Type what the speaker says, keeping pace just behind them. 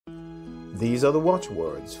These are the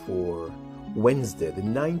watchwords for Wednesday, the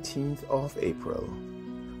 19th of April,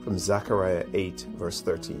 from Zachariah 8, verse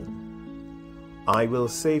 13. I will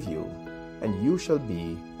save you, and you shall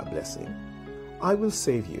be a blessing. I will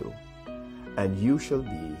save you, and you shall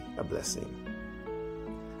be a blessing.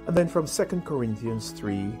 And then from 2 Corinthians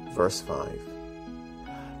 3, verse 5.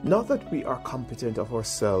 Not that we are competent of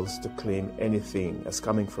ourselves to claim anything as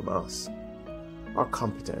coming from us. Our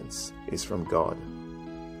competence is from God.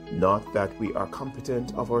 Not that we are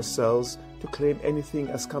competent of ourselves to claim anything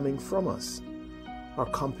as coming from us. Our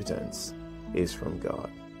competence is from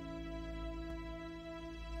God.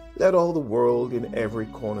 Let all the world in every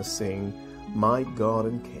corner sing, my God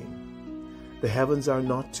and King. The heavens are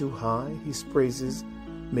not too high, his praises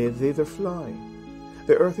may thither fly.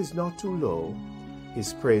 The earth is not too low,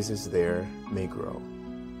 his praises there may grow.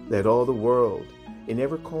 Let all the world in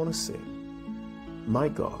every corner sing, my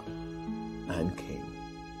God and King.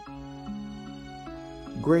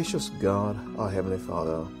 Gracious God, our Heavenly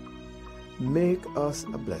Father, make us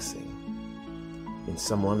a blessing in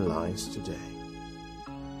someone's lives today.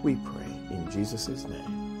 We pray in Jesus'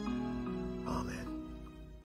 name. Amen.